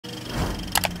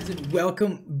and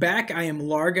welcome back. I am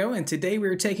Largo, and today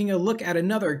we're taking a look at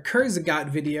another Kurzgesagt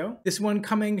video. This one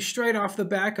coming straight off the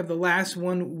back of the last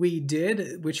one we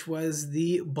did, which was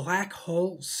the black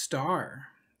hole star.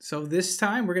 So this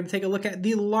time we're going to take a look at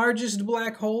the largest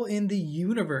black hole in the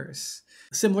universe.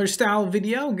 Similar style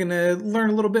video, I'm going to learn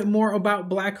a little bit more about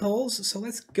black holes, so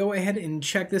let's go ahead and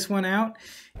check this one out.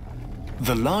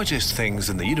 The largest things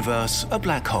in the universe are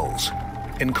black holes.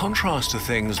 In contrast to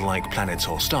things like planets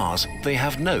or stars, they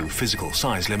have no physical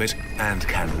size limit and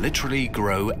can literally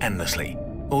grow endlessly.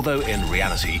 Although in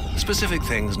reality, specific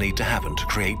things need to happen to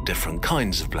create different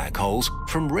kinds of black holes,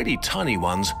 from really tiny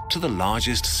ones to the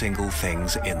largest single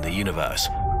things in the universe.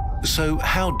 So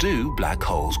how do black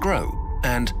holes grow?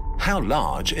 And how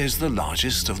large is the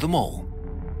largest of them all?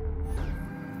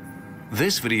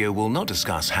 This video will not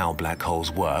discuss how black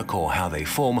holes work or how they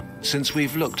form, since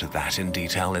we've looked at that in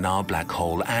detail in our black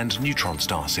hole and neutron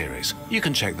star series. You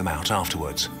can check them out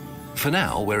afterwards. For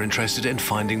now, we're interested in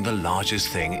finding the largest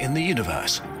thing in the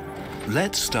universe.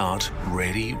 Let's start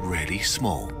really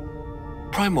small.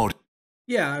 Primordial.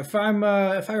 Yeah, if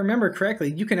I remember correctly,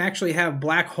 you can actually have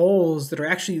black holes that are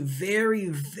actually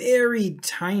very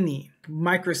tiny,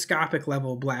 microscopic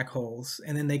level black holes,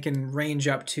 and then they can range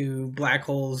up to black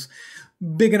holes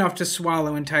big enough to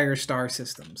swallow entire star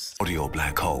systems. Primordial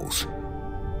black holes.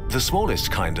 The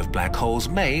smallest kind of black holes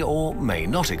may or may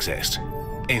not exist.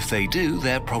 If they do,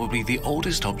 they're probably the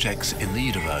oldest objects in the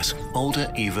universe,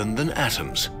 older even than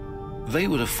atoms. They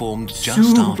would have formed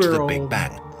just after the Big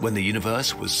Bang, when the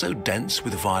universe was so dense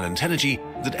with violent energy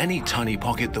that any tiny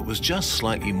pocket that was just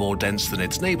slightly more dense than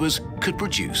its neighbors could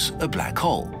produce a black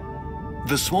hole.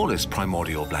 The smallest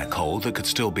primordial black hole that could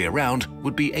still be around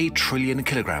would be 8 trillion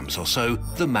kilograms or so,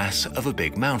 the mass of a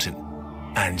big mountain.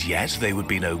 And yet they would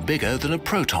be no bigger than a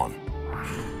proton.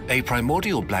 A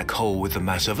primordial black hole with the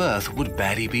mass of Earth would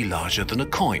barely be larger than a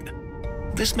coin.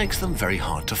 This makes them very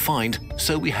hard to find,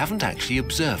 so we haven't actually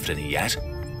observed any yet.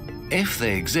 If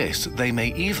they exist, they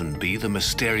may even be the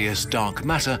mysterious dark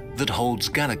matter that holds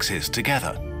galaxies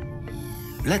together.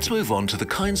 Let's move on to the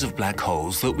kinds of black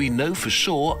holes that we know for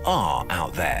sure are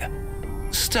out there.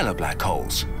 Stellar black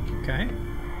holes. Okay.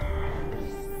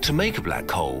 To make a black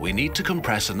hole, we need to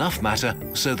compress enough matter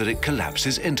so that it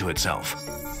collapses into itself.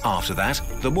 After that,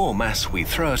 the more mass we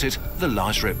throw at it, the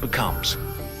larger it becomes.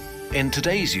 In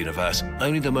today's universe,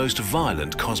 only the most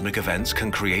violent cosmic events can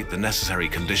create the necessary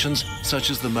conditions, such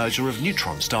as the merger of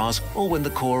neutron stars or when the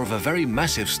core of a very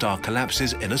massive star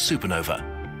collapses in a supernova.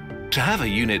 To have a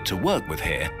unit to work with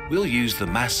here, we'll use the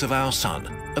mass of our Sun,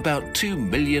 about 2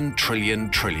 million trillion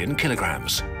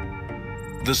kilograms.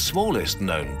 The smallest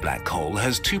known black hole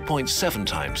has 2.7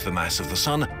 times the mass of the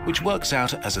Sun, which works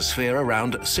out as a sphere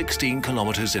around 16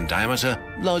 kilometers in diameter,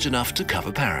 large enough to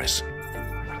cover Paris.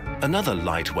 Another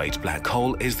lightweight black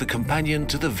hole is the companion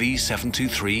to the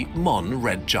V723 Mon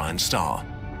red giant star.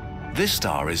 This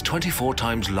star is 24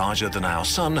 times larger than our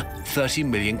Sun, 30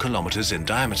 million kilometers in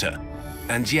diameter.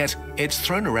 And yet, it's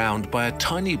thrown around by a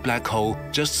tiny black hole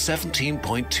just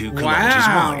 17.2 kilometers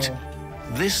wide.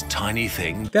 This tiny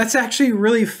thing... That's actually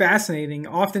really fascinating.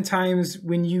 Oftentimes,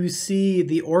 when you see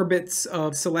the orbits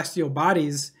of celestial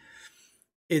bodies,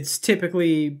 it's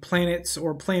typically planets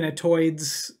or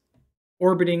planetoids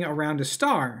orbiting around a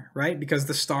star, right? Because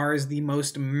the star is the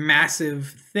most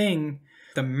massive thing.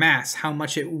 The mass, how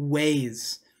much it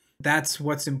weighs. That's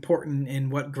what's important and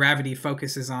what gravity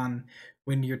focuses on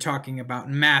when you're talking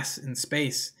about mass in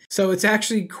space. So it's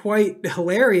actually quite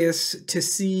hilarious to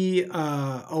see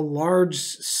a large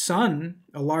sun,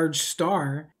 a large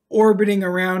star, orbiting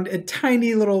around a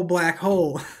tiny little black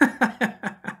hole.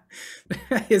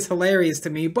 Is hilarious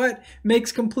to me, but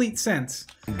makes complete sense.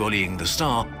 Bullying the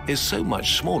star is so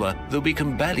much smaller that we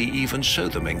can barely even show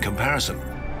them in comparison.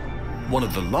 One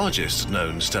of the largest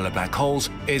known stellar black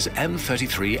holes is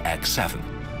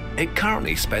M33X7. It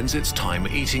currently spends its time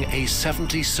eating a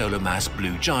 70 solar mass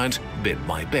blue giant bit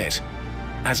by bit.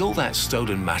 As all that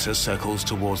stolen matter circles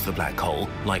towards the black hole,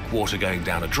 like water going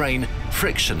down a drain,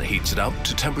 friction heats it up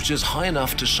to temperatures high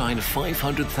enough to shine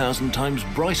 500,000 times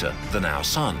brighter than our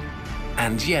Sun.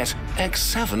 And yet,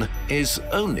 X7 is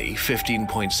only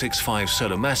 15.65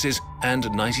 solar masses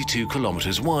and 92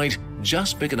 kilometers wide,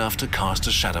 just big enough to cast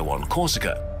a shadow on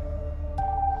Corsica.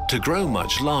 To grow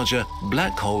much larger,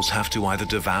 black holes have to either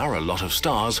devour a lot of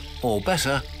stars or,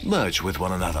 better, merge with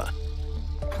one another.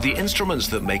 The instruments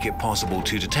that make it possible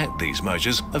to detect these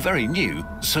mergers are very new,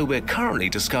 so we're currently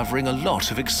discovering a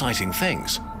lot of exciting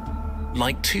things.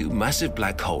 Like 2 massive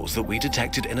black holes that we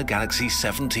detected in a galaxy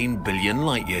 17 billion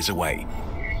light-years away.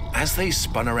 As they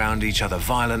spun around each other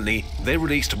violently, they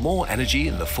released more energy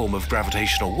in the form of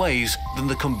gravitational waves than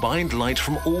the combined light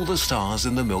from all the stars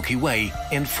in the Milky Way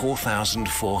in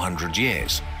 4,400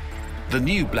 years. The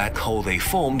new black hole they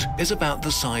formed is about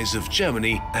the size of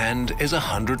Germany and is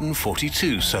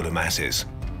 142 solar masses.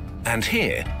 And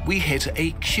here we hit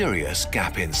a curious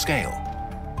gap in scale.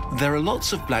 There are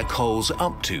lots of black holes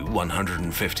up to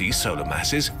 150 solar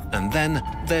masses, and then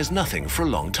there's nothing for a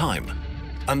long time,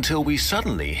 until we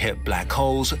suddenly hit black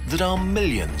holes that are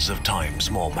millions of times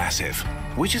more massive.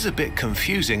 Which is a bit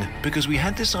confusing because we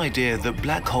had this idea that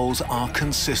black holes are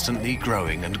consistently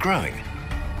growing and growing.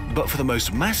 But for the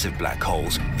most massive black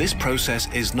holes, this process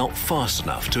is not fast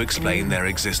enough to explain their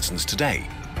existence today.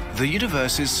 The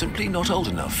universe is simply not old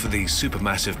enough for these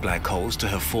supermassive black holes to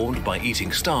have formed by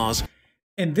eating stars.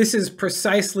 And this is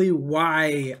precisely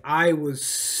why I was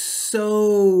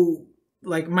so,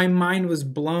 my mind was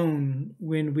blown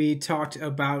when we talked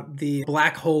about the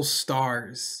black hole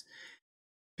stars.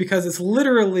 Because it's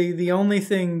literally the only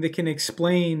thing that can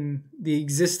explain the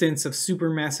existence of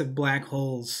supermassive black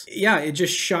holes. Yeah, it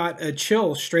just shot a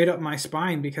chill straight up my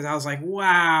spine because I was like,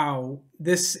 wow,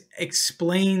 this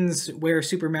explains where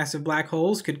supermassive black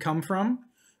holes could come from.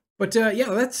 But yeah,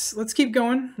 let's keep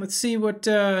going. Let's see what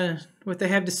they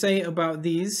have to say about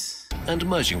these. And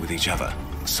merging with each other.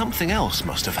 Something else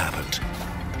must have happened.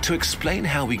 To explain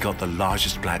how we got the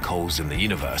largest black holes in the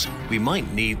universe, we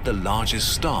might need the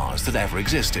largest stars that ever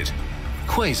existed,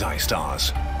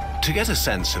 quasi-stars. To get a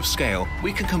sense of scale,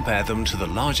 we can compare them to the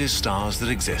largest stars that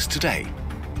exist today.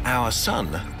 Our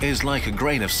Sun is like a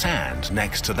grain of sand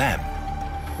next to them.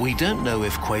 We don't know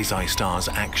if quasi-stars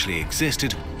actually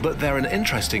existed, but they're an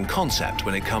interesting concept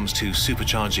when it comes to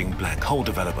supercharging black hole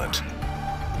development.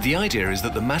 The idea is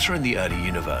that the matter in the early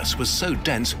universe was so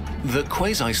dense that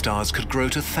quasi-stars could grow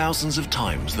to thousands of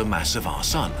times the mass of our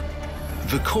Sun.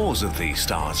 The cores of these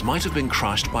stars might have been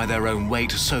crushed by their own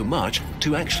weight so much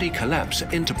to actually collapse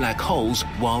into black holes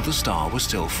while the star was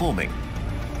still forming.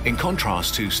 In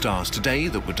contrast to stars today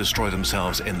that would destroy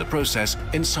themselves in the process,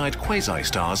 inside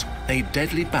quasi-stars, a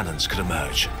deadly balance could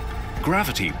emerge.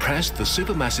 Gravity pressed the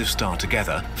supermassive star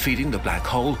together, feeding the black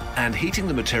hole and heating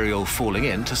the material falling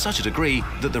in to such a degree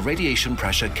that the radiation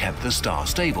pressure kept the star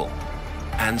stable.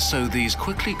 And so these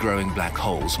quickly growing black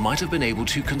holes might have been able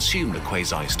to consume the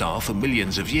quasi-star for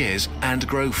millions of years and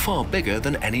grow far bigger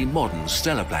than any modern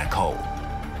stellar black hole.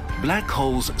 Black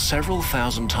holes several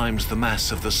thousand times the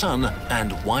mass of the Sun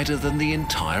and wider than the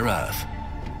entire Earth.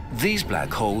 These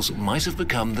black holes might have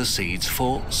become the seeds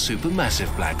for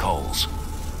supermassive black holes.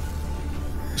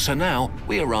 So now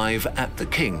we arrive at the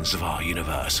kings of our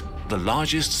universe, the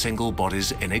largest single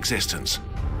bodies in existence.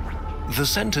 The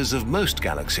centers of most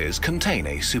galaxies contain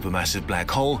a supermassive black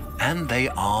hole, and they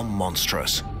are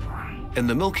monstrous. In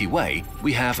the Milky Way,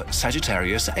 we have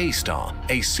Sagittarius A star,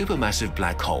 a supermassive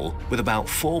black hole with about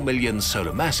 4 million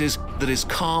solar masses that is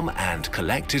calm and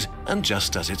collected and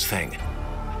just does its thing.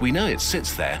 We know it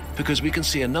sits there because we can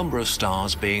see a number of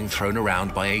stars being thrown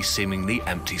around by a seemingly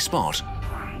empty spot.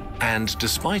 And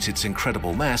despite its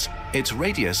incredible mass, its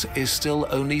radius is still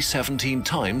only 17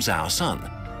 times our Sun.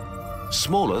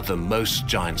 Smaller than most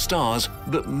giant stars,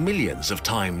 but millions of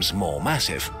times more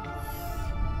massive.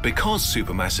 Because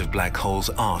supermassive black holes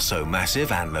are so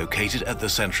massive and located at the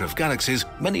center of galaxies,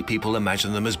 many people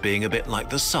imagine them as being a bit like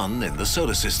the Sun in the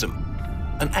solar system.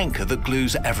 An anchor that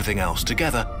glues everything else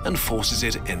together and forces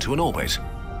it into an orbit.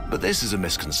 But this is a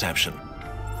misconception.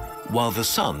 While the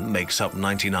Sun makes up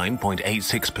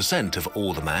 99.86% of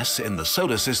all the mass in the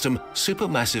solar system,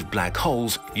 supermassive black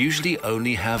holes usually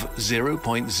only have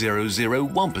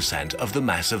 0.001% of the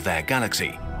mass of their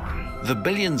galaxy. The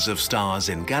billions of stars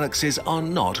in galaxies are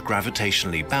not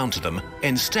gravitationally bound to them.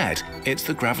 Instead, it's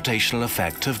the gravitational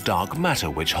effect of dark matter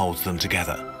which holds them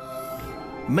together.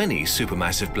 Many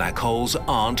supermassive black holes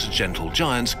aren't gentle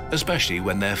giants, especially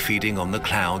when they're feeding on the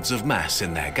clouds of mass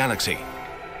in their galaxy.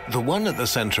 The one at the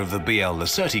center of the BL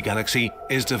Lacerti galaxy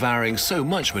is devouring so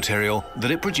much material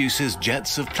that it produces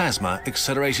jets of plasma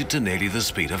accelerated to nearly the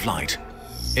speed of light.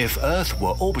 If Earth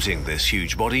were orbiting this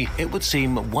huge body, it would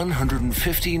seem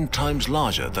 115 times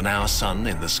larger than our Sun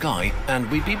in the sky, and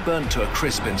we'd be burnt to a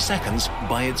crisp in seconds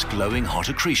by its glowing hot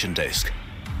accretion disk.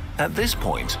 At this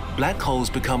point, black holes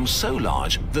become so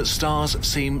large that stars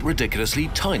seem ridiculously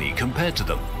tiny compared to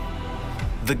them.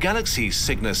 The galaxy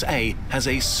Cygnus A has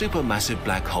a supermassive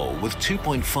black hole with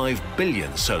 2.5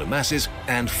 billion solar masses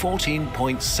and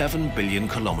 14.7 billion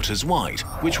kilometers wide,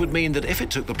 which would mean that if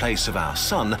it took the place of our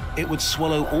Sun, it would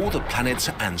swallow all the planets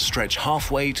and stretch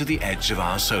halfway to the edge of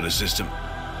our solar system.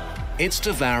 It's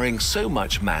devouring so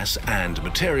much mass and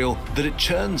material that it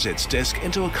churns its disk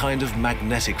into a kind of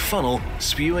magnetic funnel,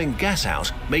 spewing gas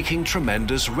out, making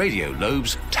tremendous radio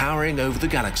lobes towering over the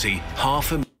galaxy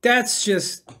That's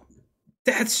just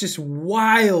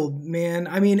wild, man.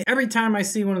 I mean, every time I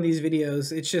see one of these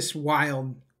videos, it's just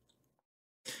wild.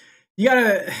 You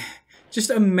gotta just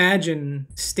imagine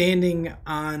standing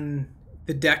on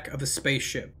the deck of a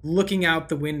spaceship, looking out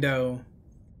the window,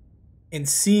 and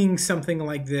seeing something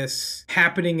like this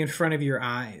happening in front of your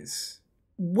eyes.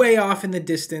 Way off in the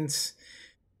distance,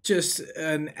 just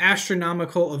an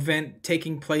astronomical event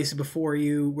taking place before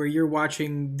you where you're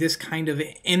watching this kind of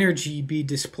energy be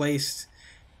displaced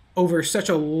over such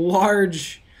a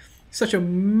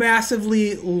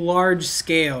massively large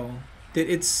scale that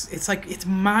it's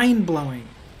mind-blowing.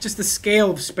 Just the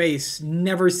scale of space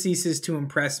never ceases to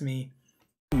impress me.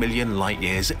 million light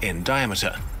years in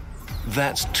diameter.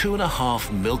 That's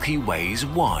 2.5 Milky Ways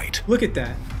wide. Look at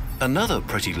that. Another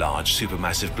pretty large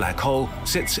supermassive black hole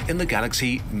sits in the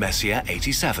galaxy Messier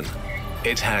 87.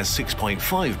 It has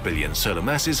 6.5 billion solar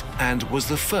masses and was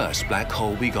the first black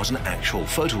hole we got an actual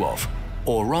photo of,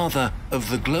 or rather, of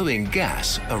the glowing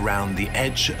gas around the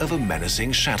edge of a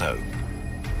menacing shadow.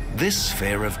 This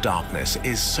sphere of darkness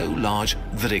is so large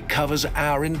that it covers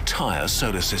our entire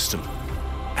solar system.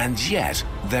 And yet,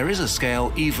 there is a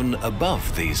scale even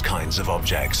above these kinds of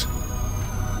objects.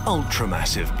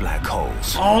 Ultramassive black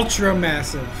holes.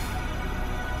 Ultramassive.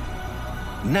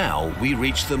 Now we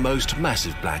reach the most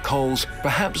massive black holes,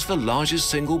 perhaps the largest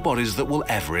single bodies that will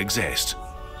ever exist.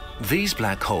 These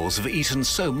black holes have eaten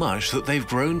so much that they've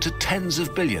grown to tens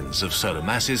of billions of solar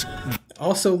masses.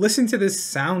 Also, listen to this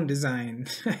sound design.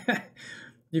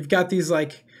 You've got these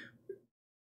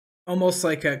almost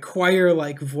like a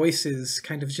choir-like voices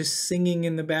kind of just singing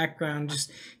in the background,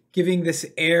 just giving this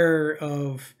air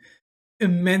of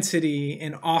immensity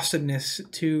and awesomeness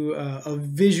to a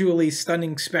visually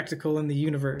stunning spectacle in the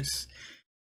universe.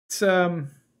 It's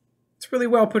really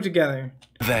well put together.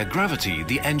 Their gravity,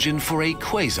 the engine for a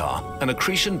quasar, an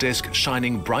accretion disk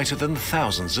shining brighter than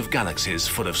thousands of galaxies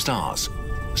full of stars.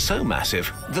 So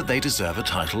massive that they deserve a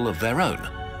title of their own: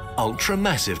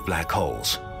 ultramassive black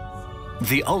holes.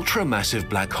 The ultramassive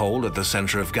black hole at the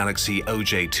center of galaxy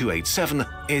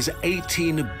OJ287 is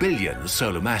 18 billion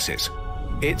solar masses.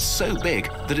 It's so big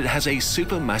that it has a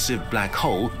supermassive black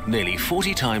hole nearly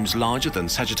 40 times larger than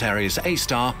Sagittarius A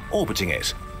star orbiting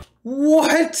it.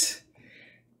 What?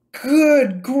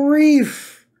 Good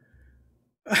grief.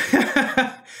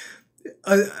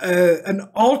 An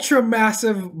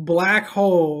ultramassive black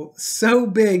hole so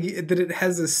big that it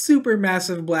has a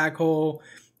supermassive black hole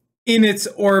in its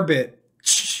orbit.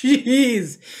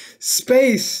 Jeez.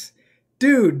 Space.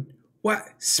 Dude, what?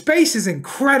 Space is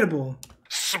incredible.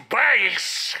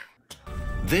 Space!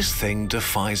 This thing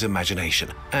defies imagination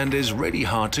and is really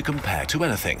hard to compare to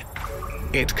anything.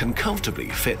 It can comfortably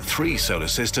fit 3 solar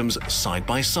systems side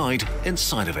by side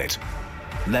inside of it.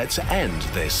 Let's end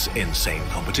this insane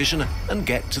competition and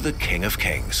get to the King of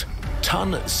Kings.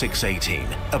 Ton 618,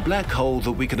 a black hole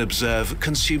that we can observe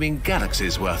consuming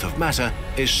galaxies worth of matter,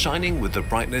 is shining with the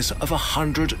brightness of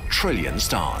 100 trillion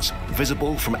stars,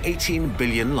 visible from 18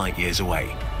 billion light years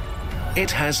away.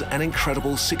 It has an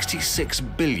incredible 66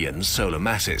 billion solar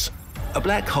masses, a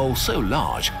black hole so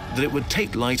large that it would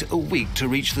take light a week to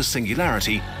reach the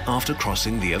singularity after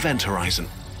crossing the event horizon.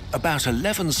 About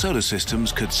 11 solar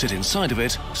systems could sit inside of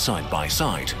it, side by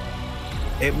side.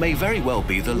 It may very well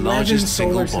be the largest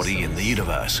single body in the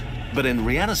universe, but in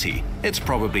reality, it's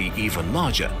probably even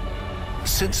larger.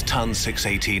 Since Ton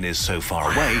 618 is so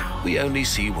far away, we only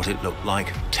see what it looked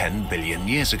like 10 billion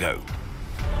years ago.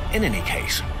 In any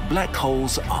case, black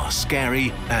holes are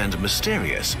scary and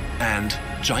mysterious and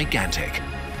gigantic.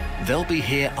 They'll be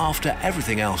here after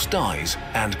everything else dies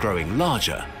and growing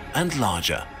larger and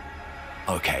larger.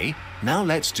 Okay, now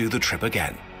let's do the trip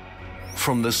again.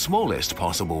 From the smallest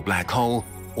possible black hole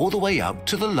all the way up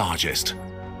to the largest.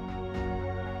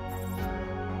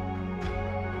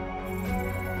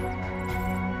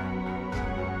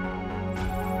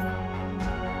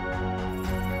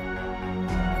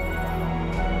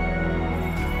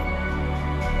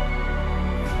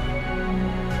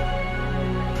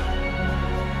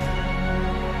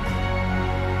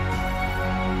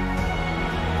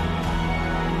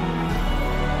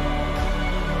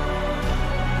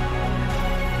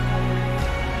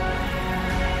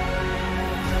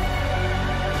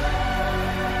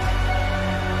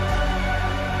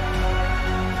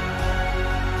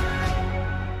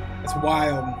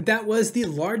 wild. That was the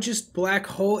largest black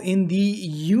hole in the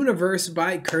universe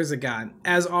by Kurzgesagt.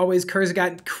 As always,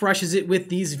 Kurzgesagt crushes it with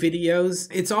these videos.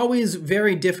 It's always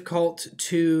very difficult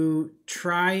to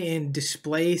try and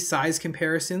display size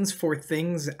comparisons for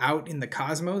things out in the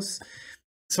cosmos.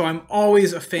 So I'm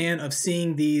always a fan of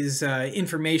seeing these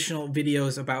informational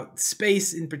videos about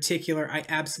space in particular. I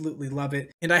absolutely love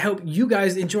it. And I hope you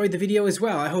guys enjoyed the video as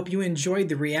well. I hope you enjoyed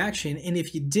the reaction. And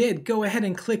if you did, go ahead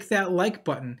and click that like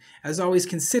button. As always,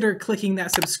 consider clicking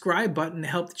that subscribe button to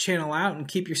help the channel out and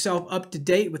keep yourself up to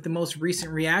date with the most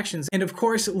recent reactions. And of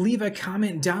course, leave a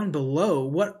comment down below.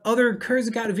 What other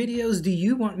Kurzgesagt videos do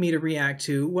you want me to react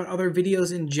to? What other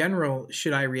videos in general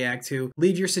should I react to?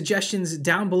 Leave your suggestions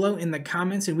down below in the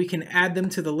comments, and we can add them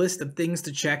to the list of things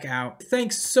to check out.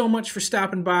 Thanks so much for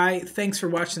stopping by. Thanks for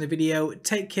watching the video.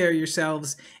 Take care of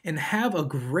yourselves and have a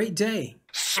great day.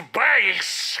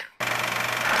 Space!